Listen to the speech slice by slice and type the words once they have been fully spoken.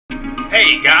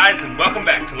Hey guys, and welcome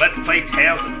back to Let's Play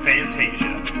Tales of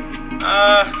Phantasia.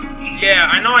 Yeah,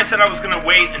 I know I said I was gonna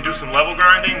wait and do some level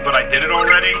grinding, but I did it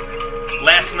already.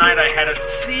 Last night I had a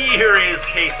serious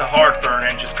case of heartburn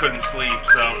and just couldn't sleep,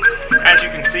 so as you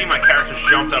can see, my character's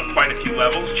jumped up quite a few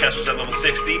levels. Chester's at level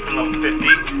 60 from level 50.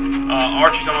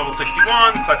 Archie's on level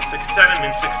 61, Cless 67,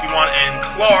 Min 61, and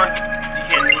Clarth, you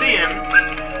can't see him,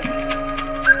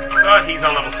 but he's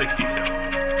on level 62.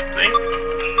 See?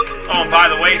 Oh, and by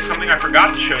the way, something I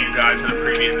forgot to show you guys in the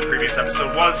previous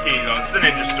episode was here you go. It's the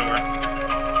ninja store.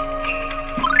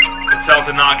 It sells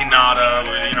a naginata.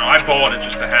 You know, I bought it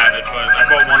just to have it, but I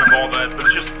bought one of all the. But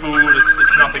it's just food.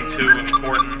 It's nothing too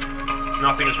important.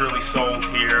 Nothing is really sold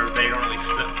here. They don't really.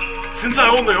 Since I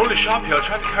own the only shop here, I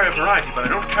try to carry a variety, but I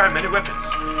don't carry many weapons.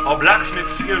 Our blacksmith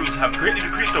skills have greatly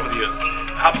decreased over the years.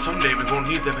 Perhaps someday we won't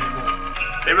need them anymore.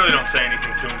 They really don't say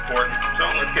anything too important. So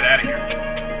let's get out of here.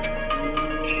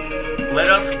 Let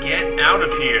us get out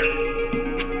of here.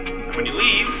 And when you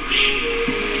leave...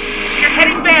 If you're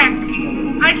heading back,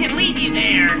 I can lead you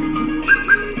there.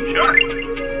 Sure.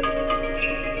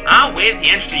 I'll wait at the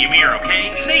entrance to your mirror,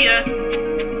 okay? See ya.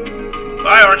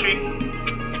 Bye, Archie.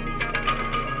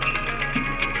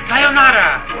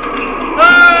 Sayonara!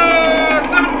 Oh,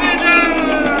 son of a bitch!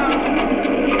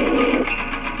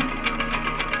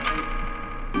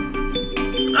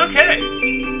 Okay.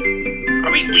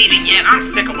 Are we leaving yet? I'm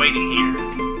sick of waiting here.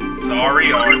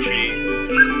 Sorry, Archie.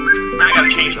 Now I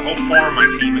gotta change the whole form of my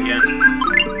team again.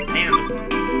 And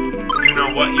you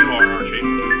know what you are, Archie.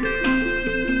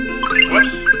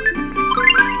 Whoops.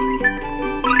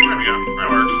 There we go. That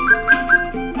works.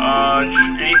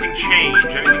 Anything change?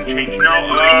 Anything change? No,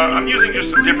 I'm using just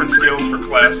some different skills for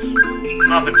Cless.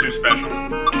 Nothing too special.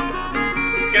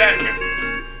 Let's get out of here.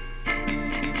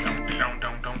 Don't.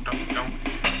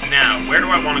 Now, where do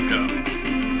I want to go?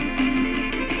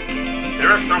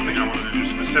 There is something I wanted to do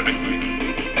specifically.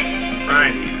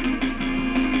 Right here.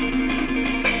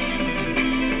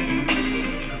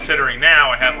 Considering now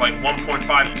I have like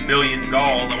 1.5 million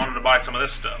gold, I wanted to buy some of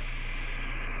this stuff.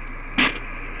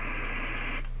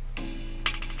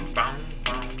 I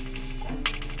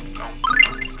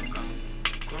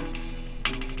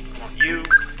want you.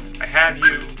 I have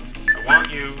you. I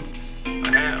want you.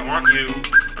 I want you.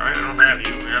 Alright, I don't have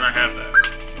you. And I have that.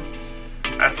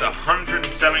 That's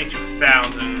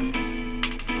 172,000.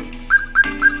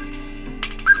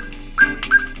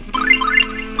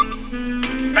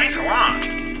 Thanks a lot.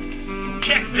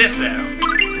 Check this out.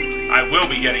 I will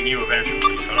be getting you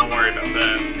eventually, so don't worry about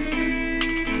that.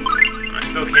 I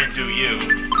still can't do you.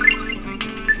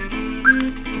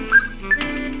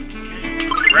 Okay,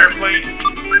 the rare plate,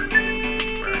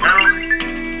 rare helm,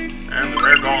 and the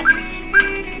rare gauntlets.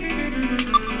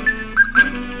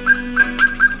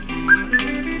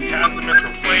 Has the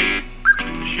mithril plate,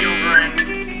 the shield ring,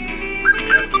 he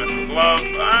has the mithril glove.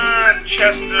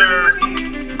 Chester.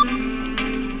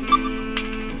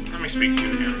 Let me speak to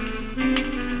you again.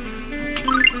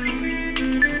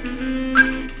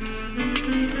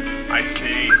 I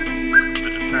see. The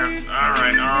defense.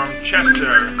 Alright,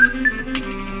 Chester.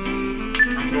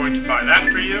 I'm going to buy that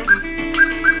for you.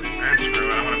 And screw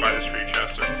it, I'm going to buy this for you,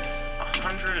 Chester.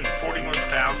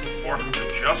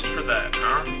 141,400 just for that,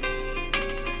 huh?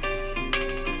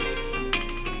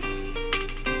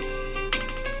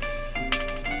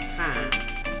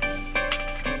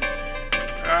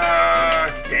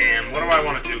 Damn. What do I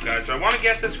want to do, guys? Do I want to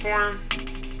get this for him?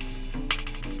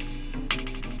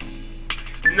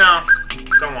 No.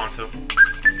 Don't want to.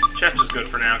 Chester's good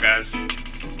for now, guys.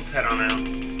 Let's head on out.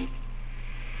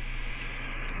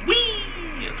 Whee!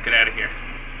 Let's get out of here.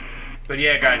 But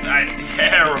yeah, guys, I had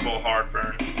terrible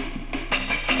heartburn.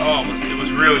 Oh, it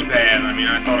was really bad. I mean,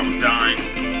 I thought I was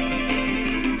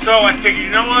dying. So I figured,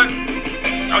 you know what?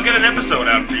 I'll get an episode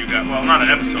out for you guys. Well, not an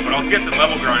episode, but I'll get the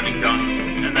level grinding done.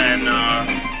 And then,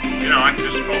 you know, I can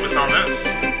just focus on this. Is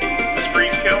this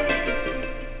Freezekill?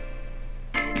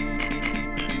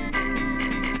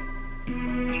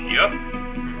 Yep.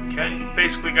 Okay.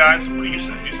 Basically, guys, what do you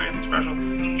say? Do you say anything special?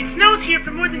 It snows here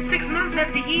for more than 6 months out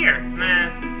of the year.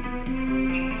 Nah.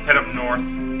 Let's head up north.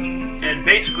 And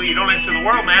basically, you don't enter the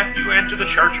world map, you enter the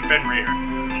Church of Fenrir.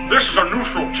 This is a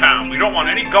neutral town. We don't want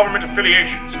any government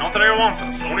affiliations. Not that anyone wants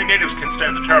us. Only natives can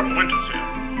stand the terrible winters here.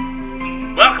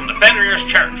 Welcome to Fenrir's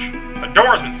church. The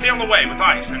door's been sealed away with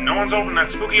ice, and no one's opened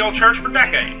that spooky old church for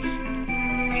decades.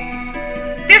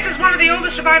 This is one of the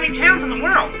oldest surviving towns in the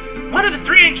world. One of the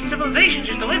 3 ancient civilizations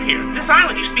used to live here. This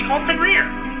island used to be called Fenrir.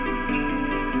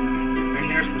 Anything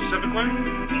here specifically?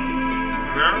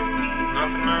 No?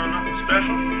 Nothing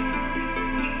special?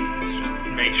 Let's just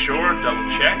make sure, double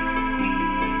check.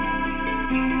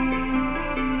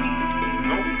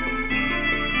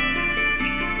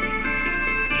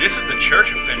 This is the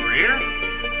Church of Fenrir?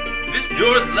 This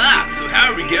door's locked, so how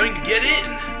are we going to get in?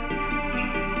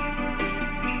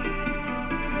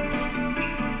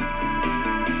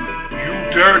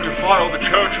 You dare defile the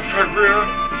Church of Fenrir?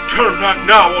 Turn back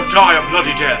now or die a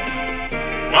bloody death.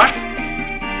 What?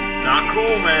 Not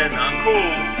cool, man, not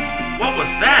cool. What was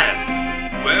that?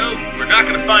 Well, we're not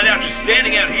gonna find out just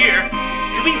standing out here.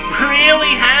 Do we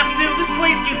really have to? This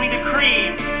place gives me the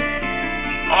creeps.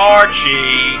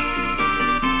 Archie.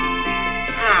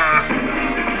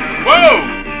 Whoa!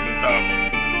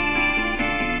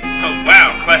 Oh,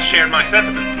 wow, Cless shared my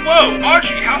sentiments. Whoa,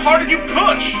 Archie, how hard did you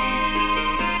push?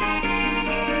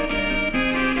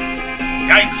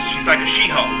 Yikes, she's like a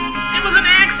She-Hulk. It was an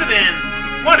accident.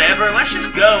 Whatever, let's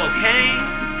just go, okay?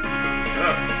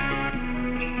 Ugh.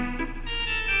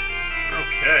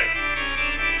 Okay.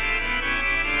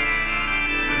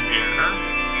 What's in here,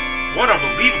 huh? What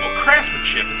unbelievable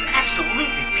craftsmanship. It's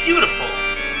absolutely beautiful.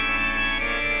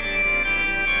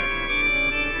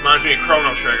 Reminds me of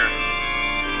Chrono Trigger.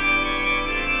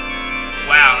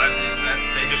 Wow,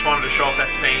 they just wanted to show off that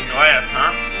stained glass,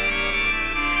 huh?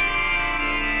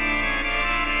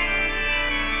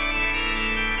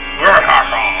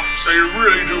 So you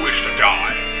really do wish to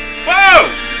die? Whoa!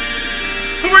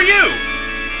 Who are you?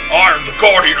 I am the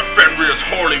guardian of Fenrir's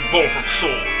holy Vorpal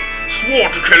Sword, sworn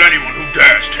to kill anyone who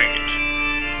dares take it.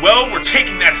 Well, we're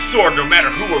taking that sword no matter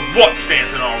who or what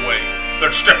stands in our way. Then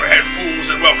step ahead,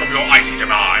 fools, and welcome your icy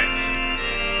demise.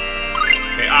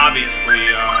 Okay, obviously,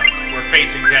 we're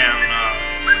facing down,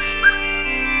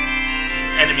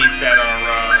 enemies that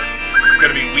are,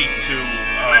 gonna be weak to,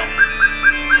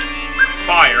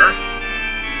 fire.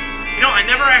 You know, I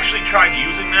never actually tried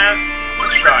using that.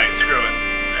 Let's try it, screw it.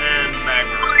 And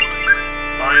Magma Rift.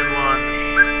 Lion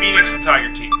Lunge. Phoenix and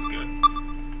Tiger Teeth is good.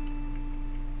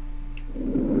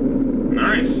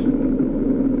 Nice.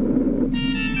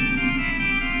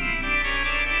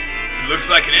 It looks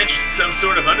like an entrance to some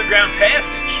sort of underground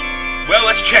passage. Well,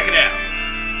 let's check it out.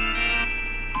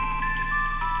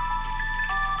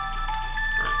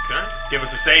 Okay. Give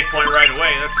us a save point right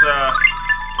away. That's,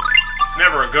 it's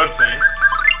never a good thing.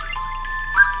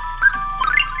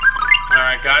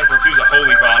 Alright guys, let's use a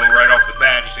holy bottle right off the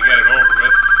bat just to get it over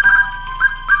with.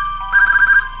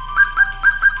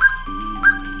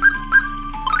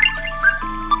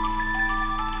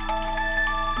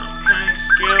 Okay,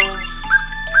 skills.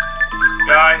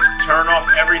 Guys, turn off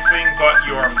everything but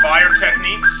your fire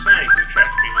techniques. You can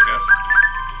attract beam, I guess.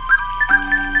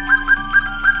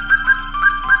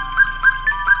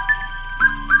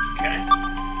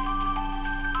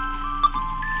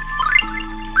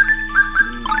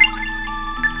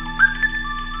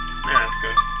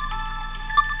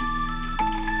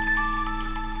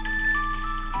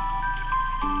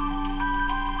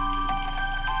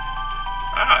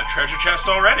 Treasure chest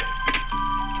already.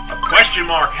 A question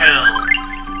mark Helm.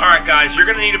 Alright guys, you're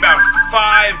gonna need about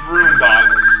 5 room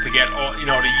bottles to get all, you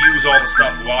know, to use all the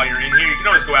stuff while you're in here. You can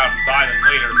always go out and buy them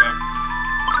later, but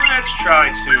let's try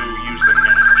to use them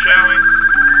now, shall we?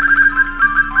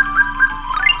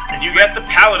 And you get the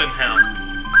Paladin Helm.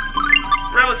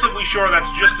 Relatively sure that's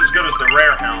just as good as the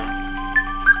rare Helm.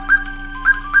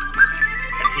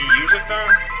 Can he use it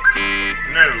though?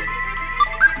 No.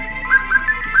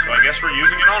 So I guess we're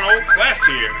using it on old Cless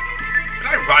here.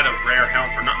 Did I buy the rare helm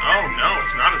for no? Oh no,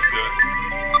 it's not as good.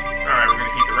 Alright, we're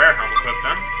gonna keep the rare helm equipped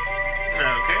then.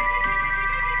 Okay.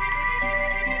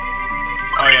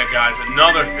 Oh yeah, guys,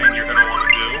 another thing you're gonna want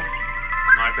to do.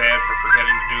 My bad for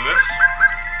forgetting to do this.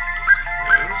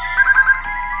 Is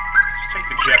let's take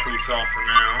the jet boots off for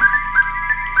now.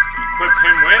 Equip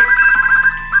him with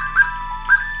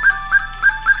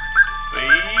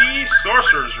the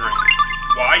sorcerer's ring.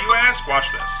 Why, you ask? Watch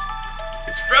this.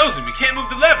 It's frozen. We can't move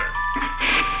the lever.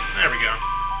 There we go.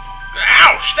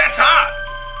 Ouch! That's hot!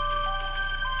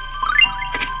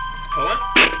 Let's pull it.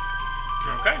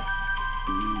 Okay.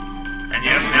 And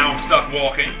yes, now I'm stuck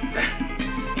walking.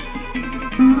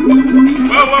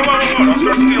 Whoa, whoa, whoa, whoa. Don't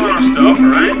start stealing our stuff,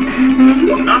 alright?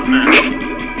 It's enough now.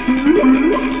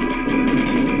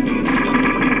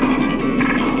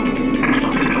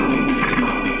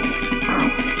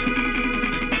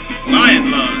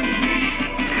 Lion Lunge.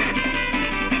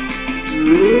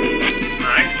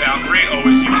 Nice, Valkyrie,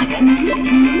 always useful.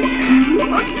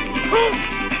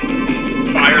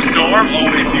 Firestorm,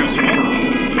 always useful.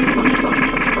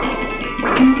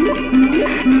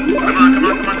 Come on, come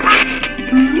on, come on, come on.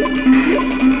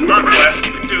 Come on, Cless,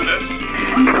 you can do this.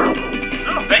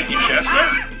 Oh, thank you, Chester.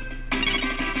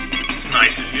 It's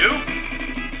nice of you.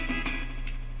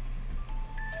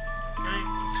 Okay,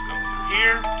 let's go through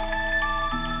here.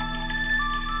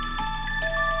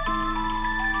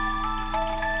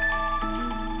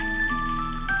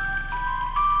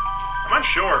 not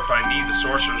sure if I need the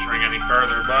Sorcerer's Ring any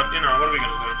further, but, you know, what are we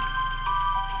gonna do?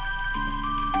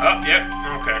 Oh, yep,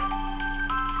 okay.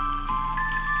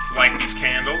 Let's light these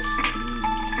candles.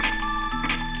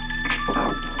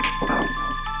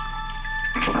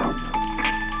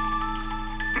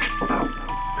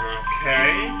 Okay.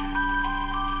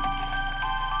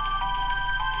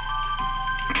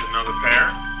 There's another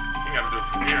pair. You gotta do it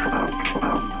from here.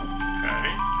 Okay.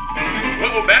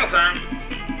 Whoa, battle time!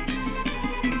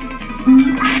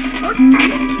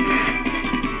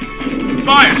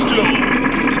 Firestorm!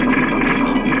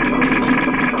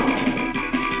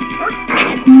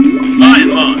 Lion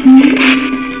Lunge!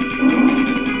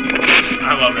 I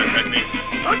love that technique.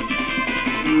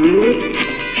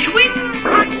 Shwing!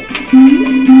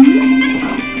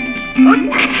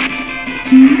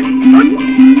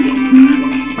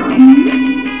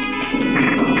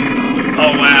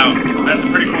 Oh wow, that's a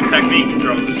pretty cool technique. He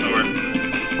throws the sword.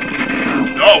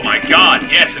 Oh my god,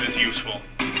 yes it is useful.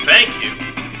 Thank you.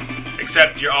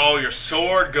 Except your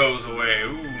sword goes away.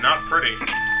 Ooh, not pretty.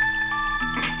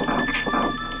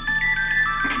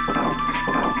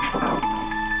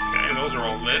 Okay, those are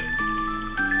all lit.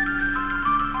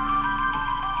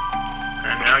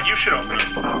 And now you should open it.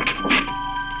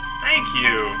 Thank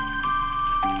you.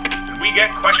 And we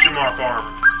get question mark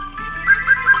armor.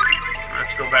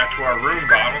 Let's go back to our room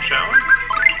bottle, shall we?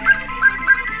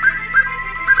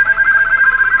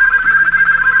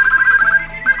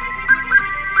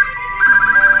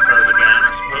 Further down,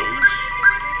 I suppose.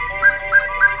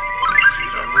 Let's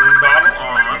use our room bottle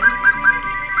on.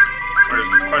 Where's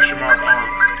the question mark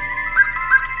armor?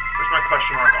 Where's my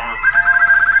question mark armor?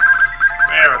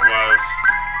 There it was.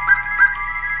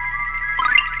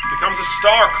 Becomes a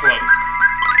star cloak.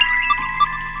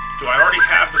 Do I already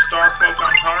have the star cloak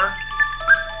on her?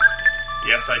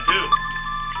 Yes, I do.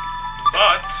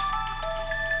 But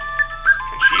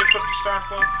can she equip the star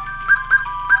cloak?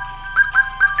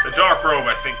 The dark robe,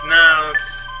 I think. No,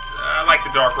 I like the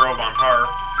dark robe on her.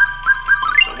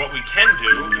 So what we can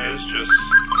do is just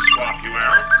swap you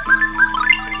out.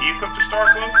 Can he equip the star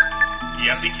cloak?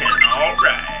 Yes, he can. All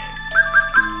right.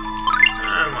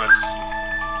 And let's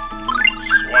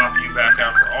swap you back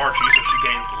out for Archie so she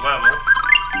gains the level.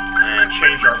 And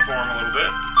change our form a little bit.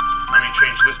 I mean,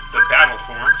 change the battle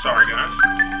form. Sorry, guys.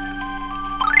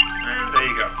 And there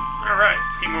you go. Alright,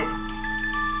 let's keep moving.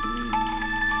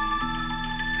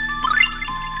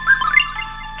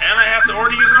 And I have to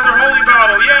already use another holy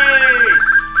bottle. Yay!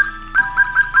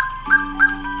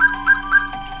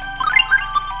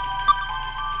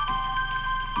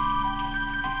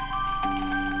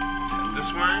 Let's head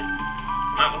this way.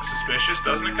 Might look suspicious,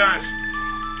 doesn't it, guys?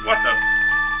 What the?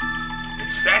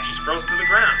 Its statue's frozen to the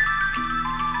ground.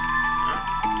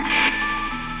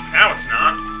 Now it's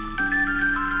not.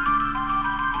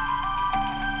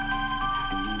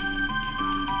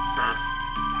 Huh.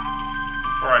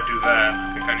 Before I do that, I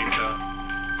think I need to...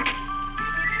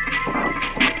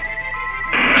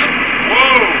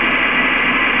 Whoa!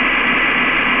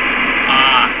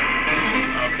 Ah.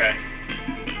 Okay.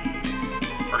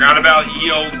 Forgot about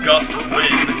ye old gust of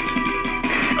wind.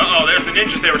 Uh-oh, there's the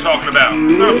ninjas they were talking about.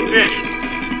 Son of a bitch.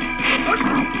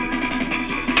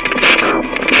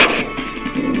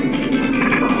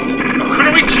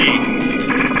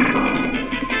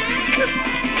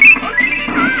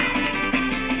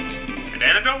 Did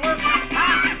antidote work?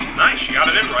 Nice, she got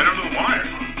it in right under the wire.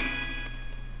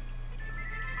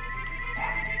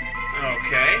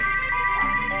 Okay.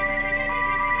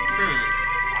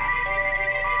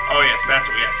 Oh yes, that's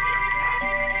what we have to do.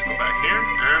 Let's go back here,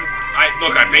 and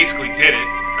look, I basically did it.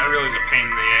 That really is a pain in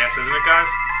the ass, isn't it, guys?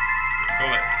 Go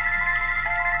there.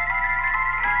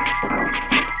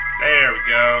 There we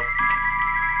go.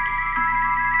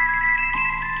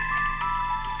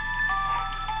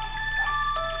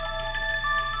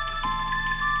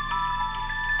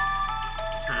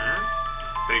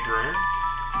 Big room.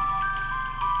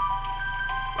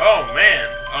 Oh, man.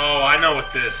 Oh, I know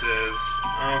what this is.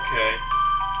 Okay.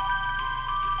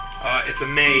 It's a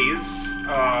maze.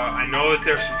 I know that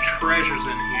there's some treasures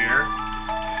in here.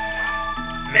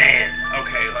 Man.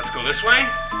 Okay, let's go this way.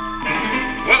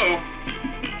 Whoa.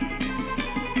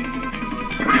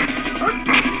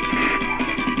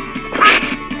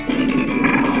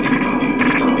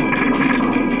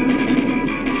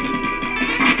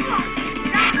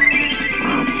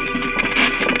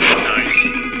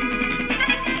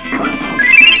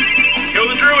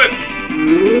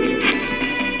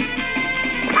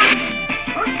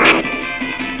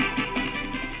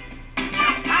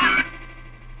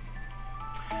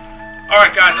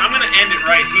 Alright guys, I'm going to end it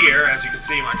right here. As you can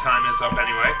see, my time is up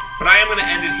anyway. But I am going to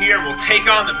end it here, and we'll take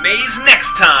on the maze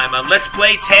next time on Let's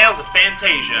Play Tales of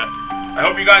Phantasia. I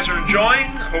hope you guys are enjoying.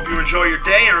 I hope you enjoy your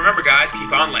day, and remember, guys,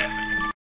 keep on laughing.